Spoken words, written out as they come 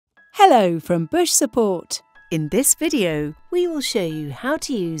Hello from Bush Support. In this video, we will show you how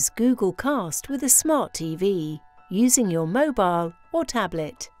to use Google Cast with a smart TV using your mobile or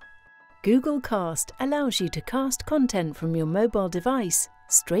tablet. Google Cast allows you to cast content from your mobile device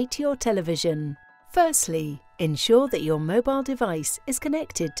straight to your television. Firstly, ensure that your mobile device is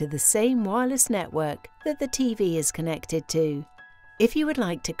connected to the same wireless network that the TV is connected to. If you would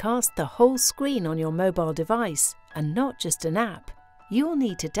like to cast the whole screen on your mobile device and not just an app, you will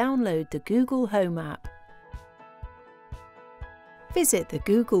need to download the Google Home app. Visit the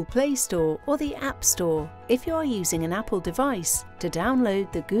Google Play Store or the App Store if you are using an Apple device to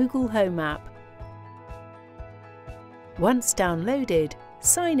download the Google Home app. Once downloaded,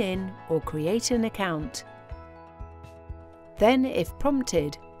 sign in or create an account. Then, if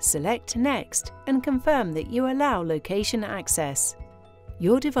prompted, select Next and confirm that you allow location access.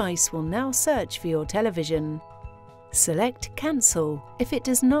 Your device will now search for your television. Select Cancel if it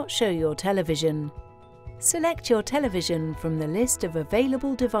does not show your television. Select your television from the list of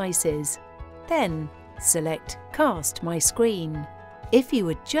available devices. Then, select Cast My Screen. If you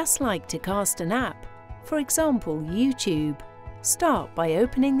would just like to cast an app, for example YouTube, start by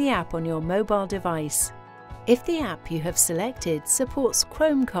opening the app on your mobile device. If the app you have selected supports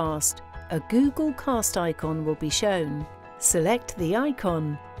Chromecast, a Google Cast icon will be shown. Select the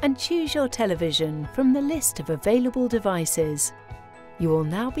icon and choose your television from the list of available devices. You will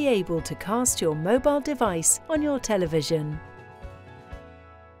now be able to cast your mobile device on your television.